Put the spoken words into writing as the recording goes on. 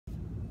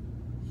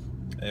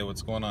Hey,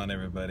 what's going on,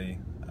 everybody?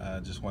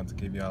 Just wanted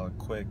to give y'all a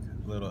quick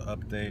little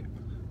update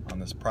on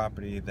this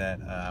property that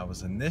I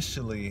was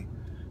initially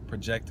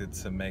projected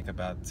to make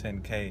about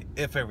 10K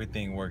if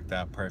everything worked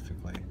out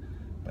perfectly.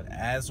 But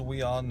as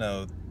we all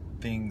know,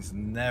 things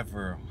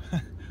never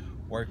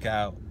work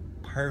out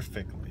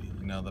perfectly.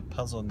 You know, the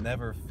puzzle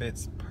never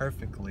fits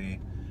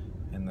perfectly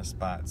in the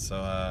spot.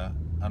 So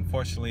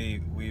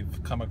unfortunately,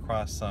 we've come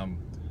across some,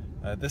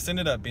 this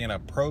ended up being a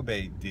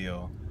probate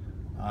deal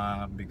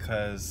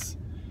because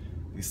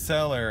the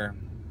seller,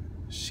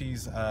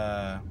 she's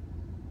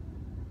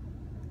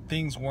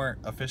things weren't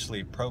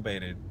officially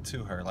probated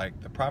to her. Like,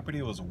 the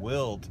property was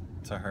willed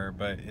to her,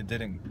 but it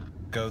didn't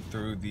go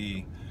through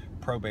the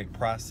probate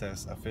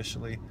process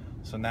officially.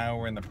 So now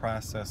we're in the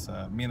process,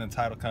 me and the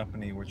title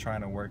company, we're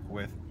trying to work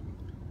with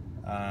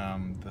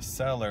the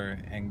seller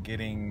and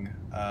getting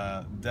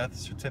death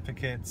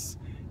certificates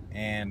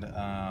and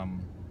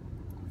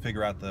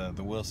figure out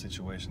the will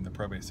situation, the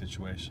probate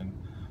situation.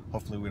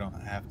 Hopefully we don't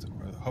have to,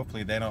 or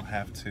hopefully they don't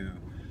have to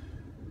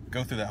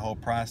go through that whole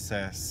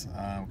process,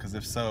 because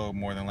if so,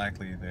 more than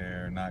likely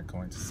they're not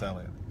going to sell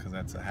it, because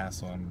that's a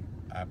hassle,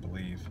 I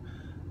believe.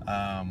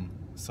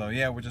 So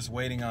yeah, we're just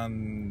waiting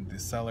on the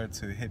seller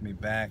to hit me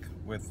back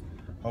with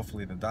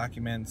hopefully the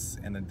documents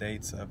and the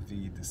dates of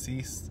the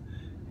deceased,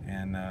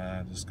 and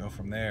just go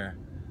from there.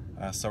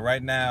 So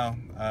right now,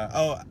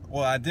 oh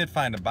well, I did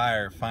find a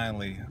buyer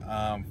finally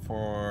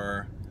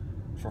for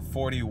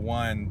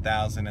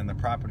 $41,000, and the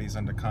property's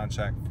under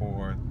contract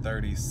for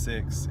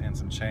 $36 and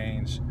some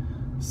change.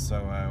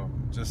 So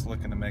just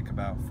looking to make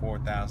about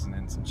 $4,000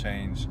 and some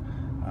change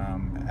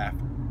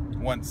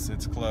once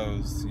it's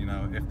closed, you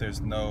know, if there's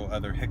no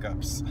other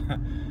hiccups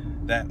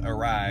that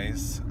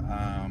arise.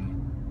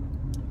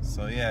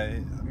 So yeah,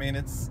 I mean,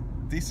 it's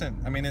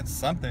decent. I mean, it's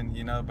something,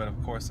 you know, but of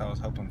course I was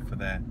hoping for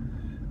that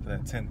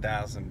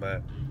 10,000,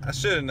 but I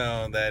should have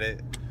known that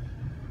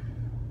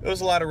it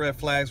was a lot of red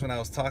flags when I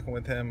was talking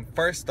with him.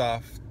 First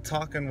off,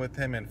 talking with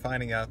him and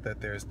finding out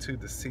that there's 2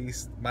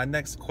 deceased, my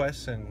next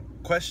question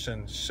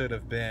should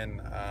have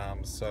been,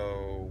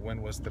 so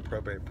when was the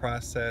probate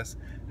process?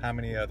 How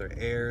many other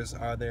heirs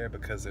are there?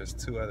 Because there's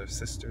 2 other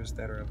sisters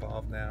that are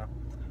involved now.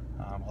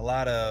 A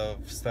lot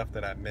of stuff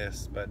that I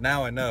missed, but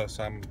now I know,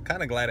 so I'm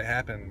kind of glad it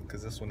happened,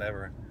 because this will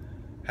never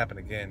happen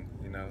again,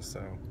 you know.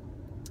 So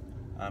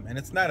and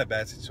it's not a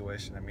bad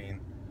situation. I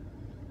mean,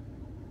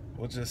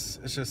 it's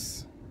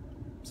just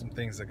some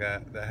things that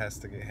has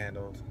to get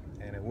handled,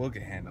 and it will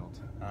get handled.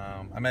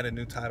 I'm at a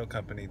new title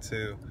company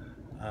too,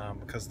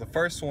 because the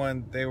first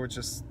one, they were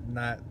just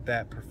not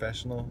that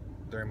professional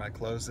during my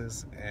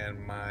closes, and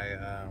my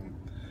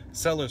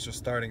sellers are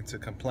starting to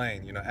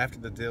complain. You know, after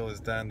the deal is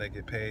done, they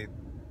get paid.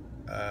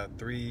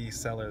 3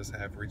 sellers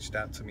have reached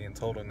out to me in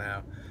total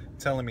now,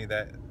 telling me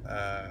that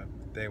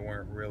they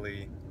weren't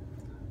really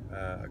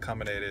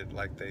accommodated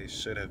like they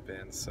should have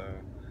been. So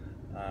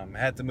I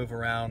had to move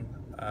around.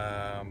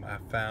 I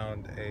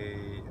found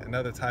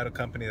another title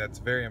company that's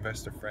very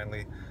investor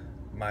friendly.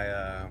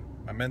 My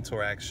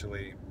mentor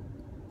actually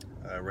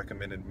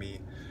recommended me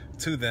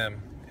to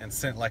them and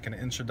sent like an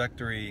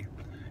introductory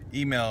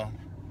email,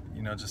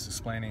 you know, just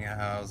explaining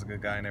how I was a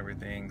good guy and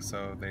everything.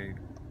 So they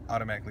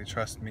automatically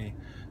trust me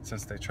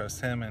since they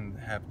trust him and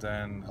have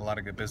done a lot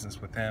of good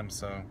business with him.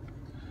 So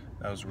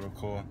that was real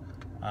cool.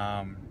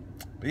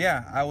 But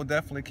yeah, I will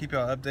definitely keep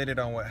y'all updated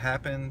on what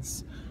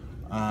happens.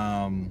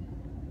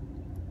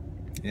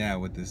 Yeah,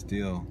 with this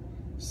deal.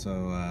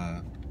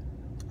 So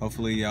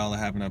hopefully y'all are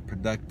having a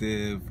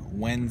productive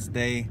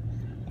Wednesday.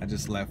 I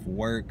just left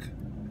work,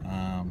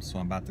 so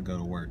I'm about to go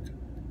to work.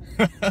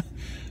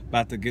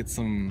 About to get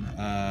some,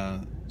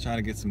 trying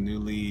to get some new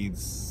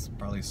leads,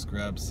 probably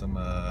scrub some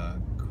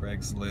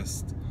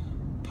Craigslist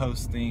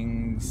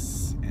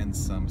postings and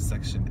some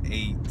Section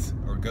 8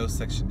 or Go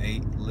Section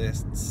 8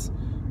 lists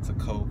to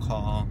cold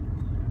call,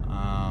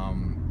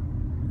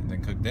 and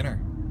then cook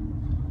dinner.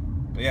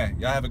 But yeah,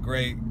 y'all have a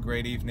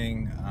great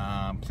evening.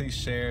 Please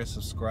share,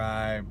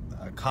 subscribe,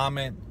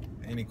 comment,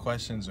 any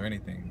questions or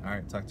anything. All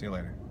right, talk to you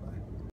later.